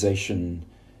reorganization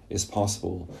is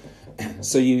possible.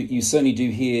 So you certainly do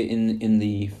hear in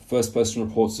the first-person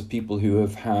reports of people who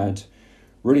have had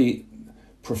really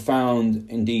profound,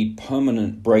 indeed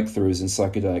permanent breakthroughs in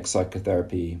psychedelic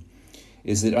psychotherapy,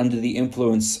 is that under the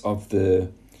influence of the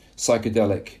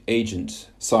psychedelic agent,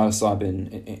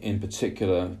 psilocybin in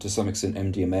particular, to some extent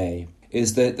MDMA,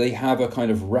 is that they have a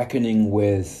kind of reckoning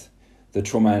with the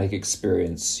traumatic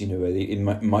experience.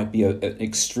 It might be an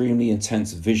extremely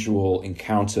intense visual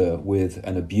encounter with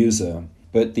an abuser,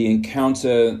 but the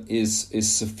encounter is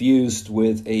suffused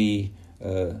with a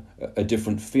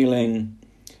different feeling,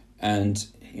 and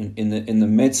in the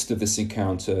midst of this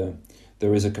encounter,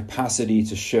 there is a capacity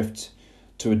to shift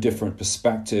to a different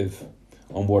perspective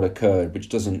on what occurred, which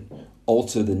doesn't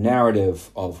alter the narrative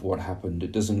of what happened.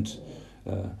 It doesn't.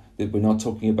 We're not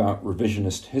talking about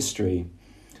revisionist history,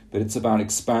 but it's about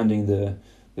expanding the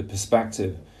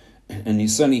perspective. And you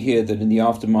certainly hear that in the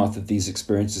aftermath of these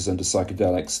experiences under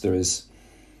psychedelics,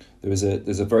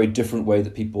 there's a very different way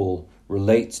that people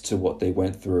relate to what they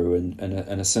went through, and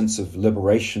a sense of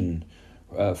liberation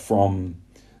from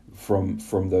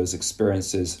those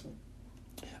experiences.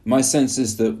 My sense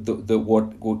is that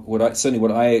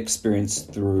what I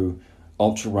experienced through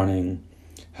ultra running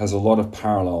has a lot of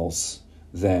parallels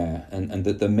there, and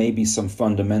that there may be some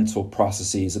fundamental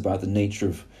processes about the nature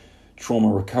of trauma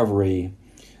recovery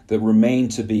that remain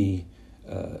to be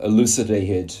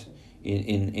elucidated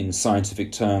in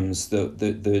scientific terms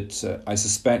that I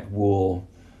suspect will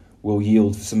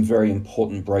yield some very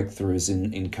important breakthroughs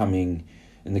in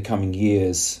the coming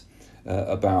years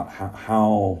about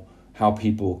how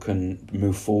people can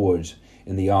move forward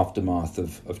in the aftermath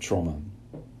of trauma.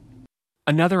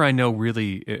 Another, I know,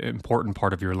 really important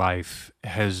part of your life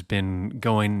has been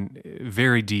going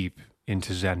very deep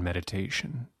into Zen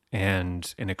meditation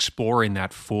and exploring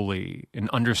that fully and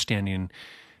understanding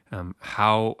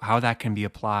how that can be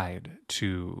applied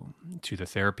to the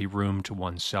therapy room, to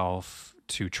oneself,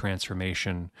 to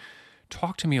transformation.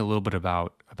 Talk to me a little bit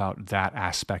about that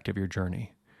aspect of your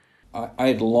journey. I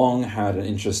had long had an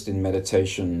interest in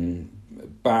meditation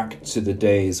back to the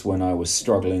days when I was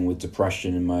struggling with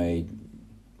depression in my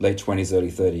late 20s,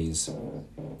 early 30s.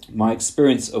 My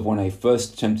experience of when I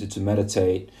first attempted to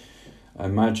meditate, I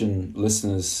imagine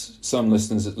some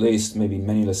listeners at least, maybe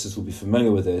many listeners will be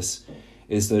familiar with this,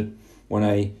 is that when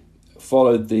I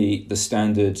followed the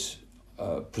standard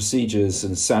procedures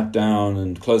and sat down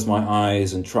and closed my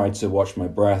eyes and tried to watch my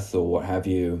breath or what have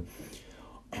you,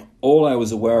 all I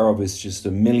was aware of is just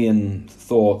a million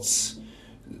thoughts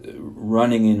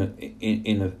running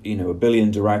in a billion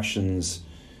directions,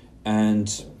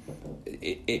 and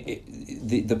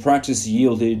the practice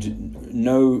yielded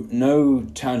no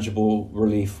tangible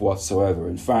relief whatsoever.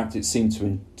 In fact, it seemed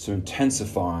to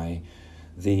intensify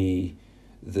the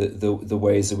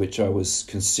ways in which I was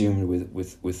consumed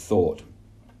with thought.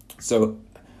 So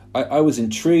I was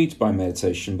intrigued by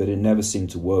meditation, but it never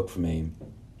seemed to work for me.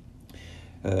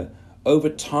 Over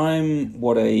time,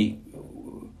 what I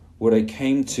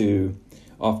came to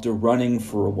after running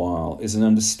for a while is an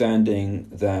understanding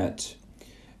that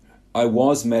I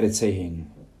was meditating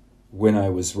when I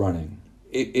was running.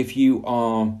 If you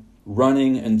are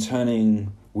running and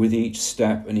turning with each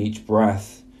step and each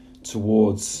breath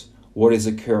towards what is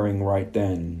occurring right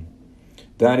then,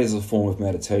 that is a form of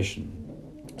meditation.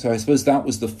 So I suppose that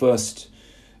was the first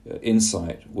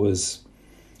insight, was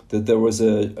that there was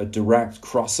a direct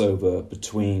crossover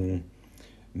between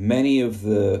many of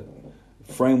the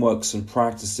frameworks and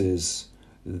practices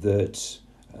that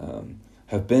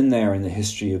have been there in the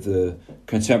history of the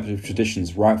contemplative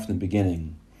traditions right from the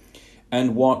beginning,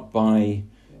 and what by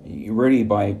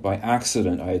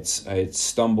accident I had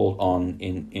stumbled on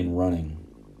in running.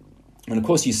 And of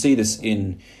course you see this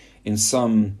in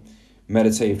some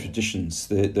meditative traditions.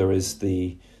 There is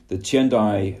the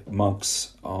Tiendai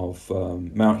monks of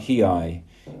Mount Hiei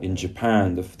in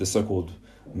Japan, the so-called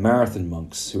marathon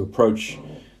monks who approach.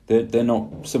 They're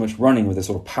not so much running, but they're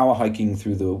sort of power hiking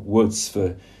through the woods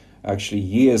for actually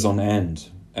years on end.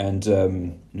 And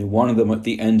one of them, at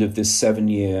the end of this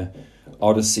 7-year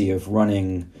odyssey of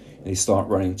running, they start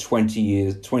running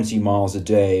 20 miles a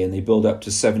day, and they build up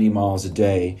to 70 miles a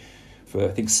day for, I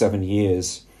think, 7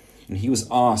 years. And he was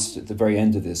asked at the very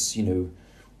end of this,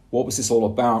 what was this all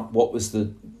about?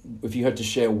 If you had to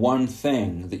share one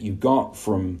thing that you got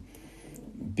from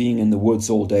being in the woods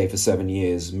all day for 7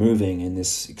 years, moving in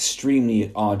this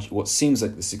what seems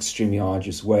like this extremely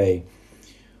arduous way,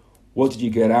 what did you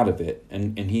get out of it?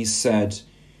 And he said,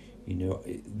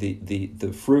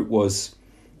 the fruit was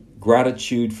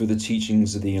gratitude for the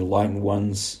teachings of the enlightened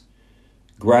ones,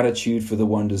 gratitude for the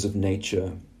wonders of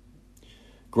nature,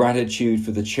 gratitude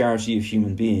for the charity of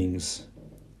human beings,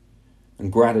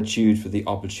 and gratitude for the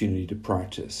opportunity to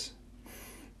practice.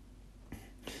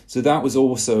 So that was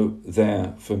also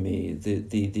there for me,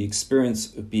 the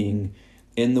experience of being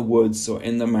in the woods or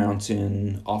in the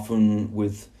mountain, often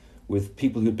with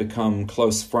people who'd become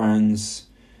close friends,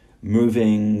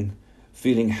 moving,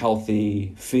 feeling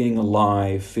healthy, feeling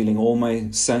alive, feeling all my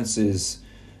senses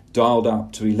dialed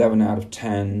up to 11 out of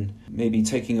 10, maybe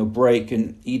taking a break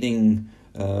and eating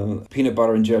peanut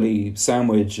butter and jelly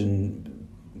sandwich and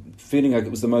feeling like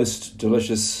it was the most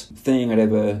delicious thing I'd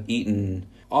ever eaten.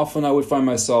 Often I would find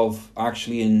myself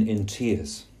actually in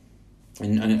tears.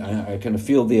 And I kind of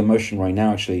feel the emotion right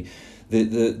now, actually.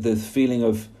 The feeling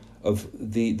of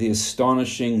the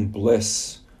astonishing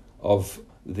bliss of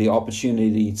the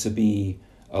opportunity to be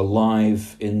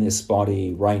alive in this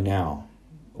body right now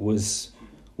was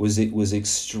was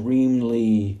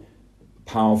extremely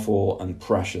powerful and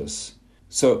precious.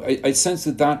 So I sense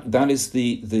that is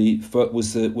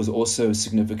was also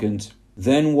significant.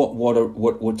 Then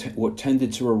what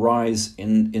tended to arise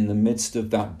in the midst of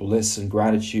that bliss and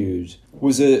gratitude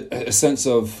was a sense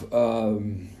of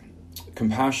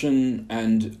compassion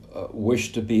and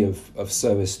wish to be of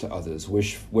service to others.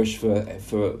 Wish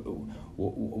for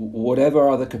whatever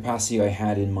other capacity I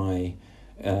had in my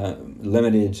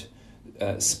limited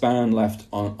span left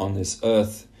on this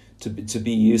earth to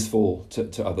be useful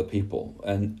to other people.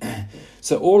 And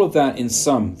so all of that in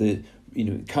sum,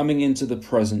 coming into the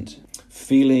present,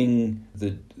 feeling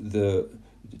the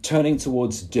turning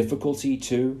towards difficulty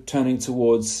too, turning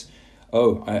towards,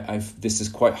 this is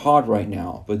quite hard right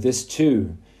now, but this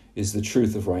too is the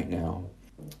truth of right now.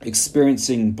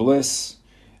 Experiencing bliss,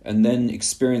 and then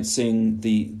experiencing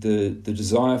the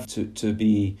desire to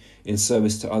be in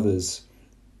service to others.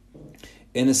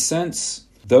 In a sense,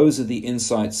 those are the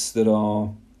insights that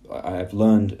I have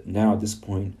learned now at this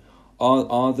point,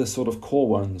 are the sort of core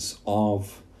ones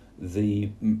of the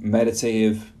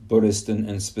meditative Buddhist and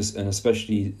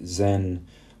especially Zen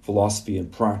philosophy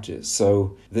and practice.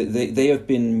 So they have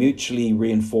been mutually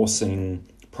reinforcing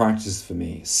practice for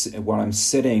me. While I'm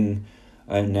sitting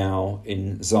now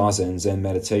in Zazen, Zen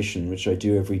meditation, which I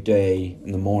do every day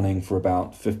in the morning for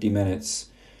about 50 minutes,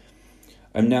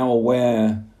 I'm now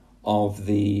aware of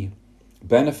the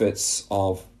benefits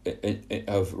of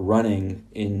running,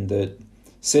 in that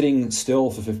sitting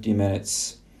still for 50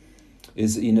 minutes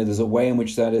is, there's a way in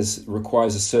which that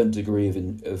requires a certain degree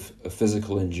of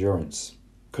physical endurance.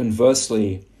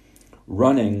 Conversely,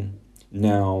 running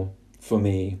now for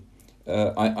me,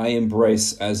 I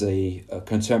embrace as a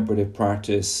contemplative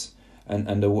practice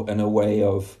and a way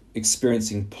of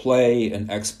experiencing play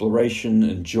and exploration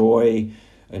and joy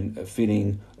and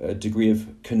feeling a degree of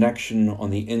connection on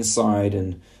the inside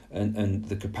and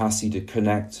the capacity to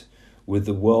connect with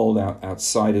the world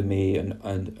outside of me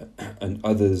and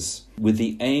others, with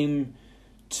the aim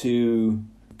to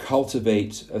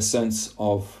cultivate a sense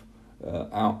of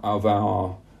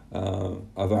our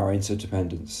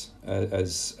interdependence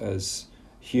as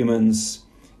humans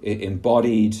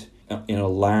embodied in a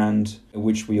land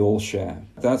which we all share.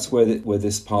 That's where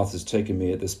this path has taken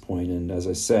me at this point, and as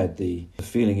I said, the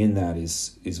feeling in that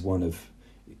is one of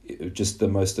just the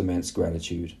most immense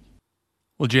gratitude.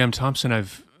 Well, J.M. Thompson,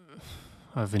 I've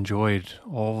enjoyed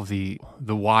all the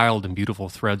wild and beautiful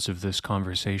threads of this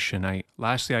conversation.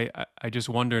 Lastly, I just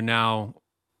wonder now,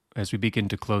 as we begin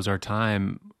to close our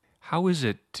time, how is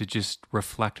it to just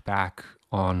reflect back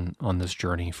on this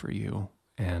journey for you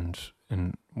and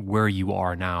where you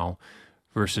are now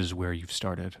versus where you've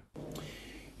started?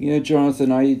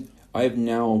 Jonathan, I've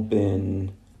now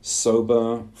been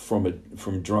sober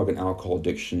from drug and alcohol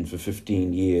addiction for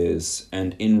 15 years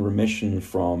and in remission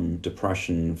from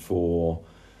depression for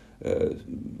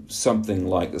something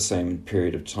like the same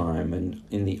period of time. And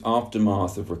in the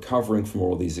aftermath of recovering from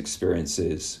all these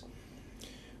experiences,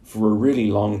 for a really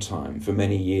long time, for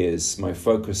many years, my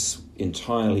focus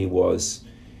entirely was,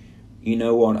 I'm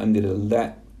going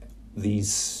to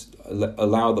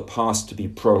allow the past to be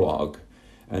prologue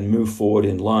and move forward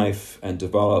in life and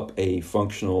develop a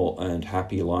functional and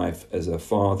happy life as a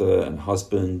father and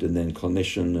husband and then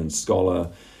clinician and scholar.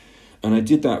 And I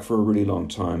did that for a really long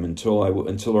time until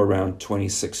around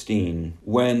 2016,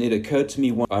 when it occurred to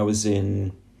me one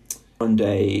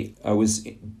day I was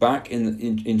back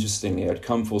interestingly, I'd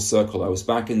come full circle. I was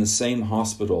back in the same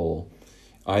hospital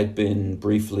I'd been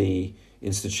briefly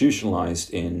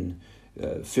institutionalized in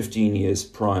 15 years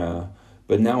prior,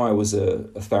 but now I was a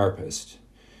therapist.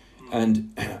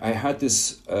 And I had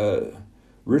this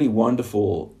really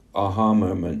wonderful aha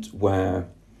moment where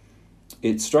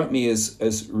it struck me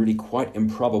as really quite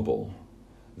improbable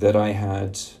that I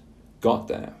had got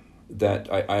there,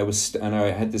 that I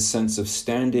had this sense of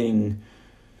standing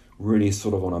really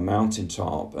sort of on a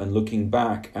mountaintop and looking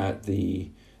back at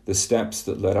the steps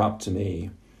that led up to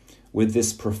me with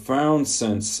this profound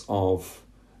sense of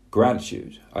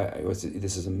gratitude.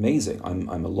 This is amazing.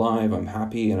 I'm alive, I'm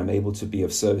happy, and I'm able to be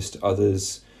of service to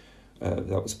others.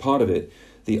 That was part of it.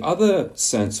 The other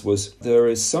sense was there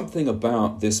is something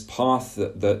about this path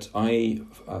that I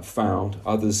found.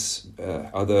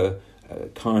 Other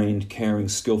kind, caring,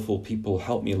 skillful people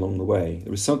helped me along the way.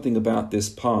 There was something about this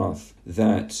path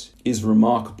that is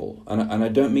remarkable. And I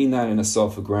don't mean that in a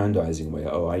self-aggrandizing way.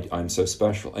 I'm so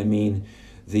special. I mean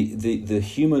the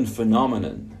human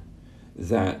phenomenon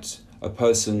that a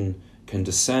person can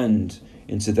descend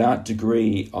into that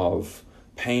degree of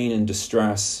pain and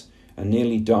distress and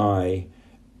nearly die,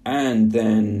 and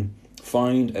then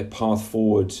find a path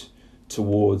forward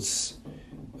towards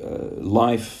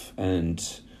life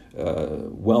and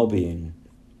well-being,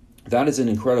 that is an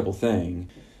incredible thing.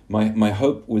 My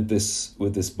hope with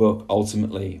this book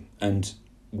ultimately, and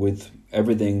with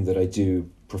everything that I do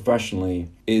professionally,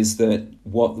 is that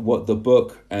what the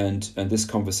book and this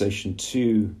conversation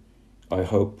too, I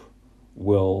hope,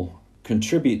 will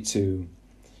contribute to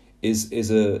is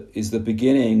the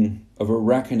beginning of a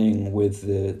reckoning with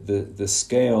the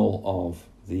scale of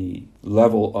the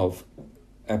level of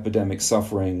epidemic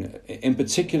suffering, in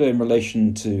particular in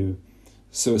relation to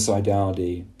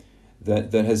suicidality,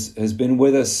 that has been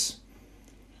with us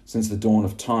since the dawn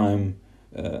of time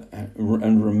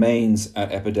and remains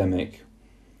at epidemic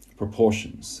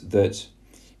proportions. That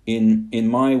in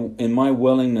my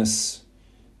willingness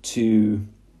to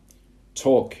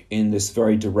talk in this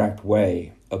very direct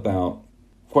way about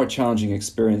quite challenging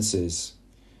experiences,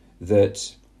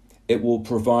 that it will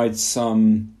provide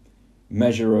some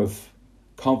measure of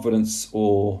confidence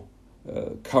or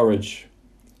courage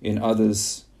in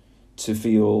others to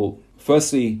feel,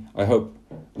 firstly, I hope,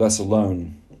 less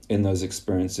alone in those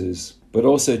experiences, but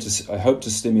also I hope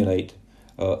to stimulate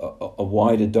a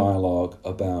wider dialogue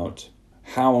about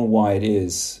how and why it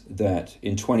is that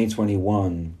in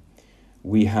 2021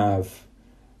 we have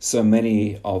so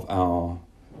many of our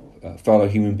fellow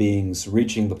human beings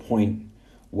reaching the point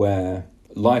where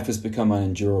life has become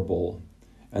unendurable,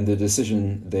 and the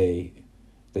decision they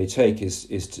take is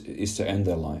to end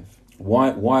their life.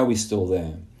 Why are we still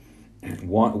there?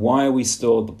 Why are we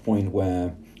still at the point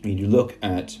where, when you look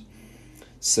at,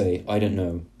 say, I don't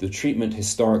know, the treatment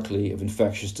historically of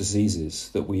infectious diseases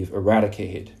that we've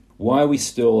eradicated, why are we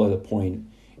still at a point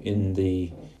in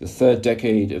the third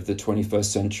decade of the 21st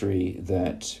century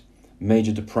that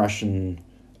major depression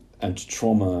and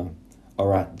trauma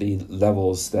are at the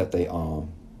levels that they are?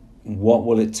 What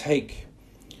will it take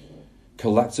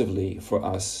collectively for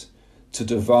us to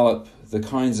develop the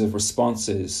kinds of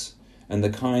responses and the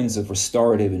kinds of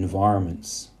restorative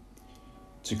environments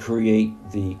to create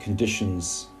the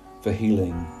conditions for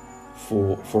healing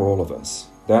for all of us?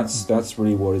 That's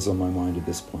really what is on my mind at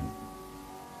this point.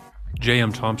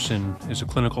 J.M. Thompson is a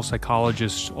clinical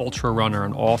psychologist, ultra runner,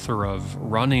 and author of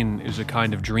Running is a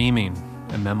Kind of Dreaming,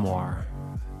 a memoir.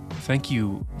 Thank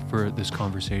you for this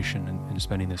conversation and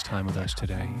spending this time with us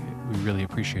today. We really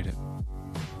appreciate it.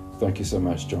 Thank you so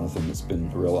much, Jonathan. It's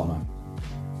been a real honor.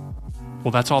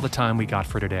 Well, that's all the time we got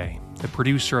for today. The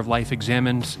producer of Life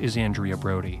Examined is Andrea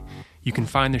Brody. You can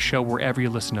find the show wherever you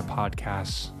listen to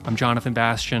podcasts. I'm Jonathan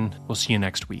Bastian. We'll see you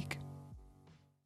next week.